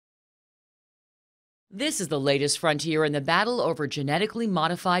This is the latest frontier in the battle over genetically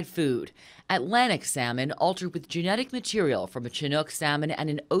modified food. Atlantic salmon altered with genetic material from a Chinook salmon and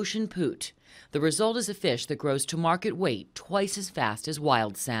an ocean pout. The result is a fish that grows to market weight twice as fast as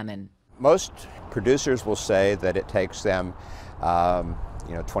wild salmon. Most producers will say that it takes them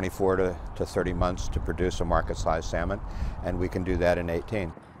 24 to 30 months to produce a market-sized salmon, and we can do that in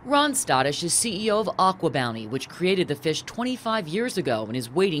 18. Ron Stodish is CEO of AquaBounty, which created the fish 25 years ago and is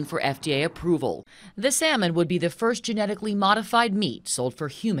waiting for FDA approval. The salmon would be the first genetically modified meat sold for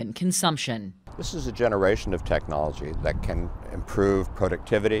human consumption. This is a generation of technology that can improve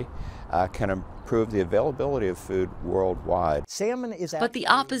productivity, can improve the availability of food worldwide. Salmon is But the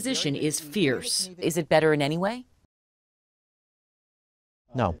opposition is fierce. Is it better in any way?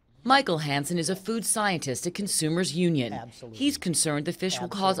 No. Michael Hansen is a food scientist at Consumers Union. Absolutely. He's concerned the fish will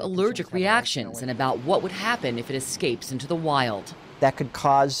cause allergic reactions and about what would happen if it escapes into the wild. That could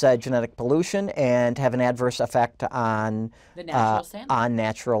cause genetic pollution and have an adverse effect on The natural salmon.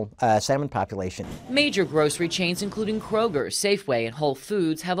 natural salmon population. Major grocery chains including Kroger, Safeway, and Whole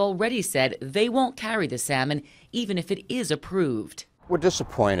Foods have already said they won't carry the salmon even if it is approved. We're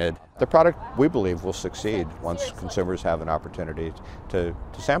disappointed. The product, we believe, will succeed once consumers have an opportunity to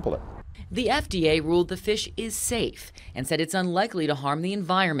sample it. The FDA ruled the fish is safe and said it's unlikely to harm the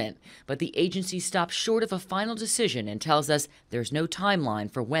environment, but the agency stopped short of a final decision and tells us there's no timeline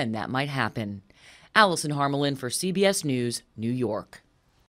for when that might happen. Alison Harmelin for CBS News, New York.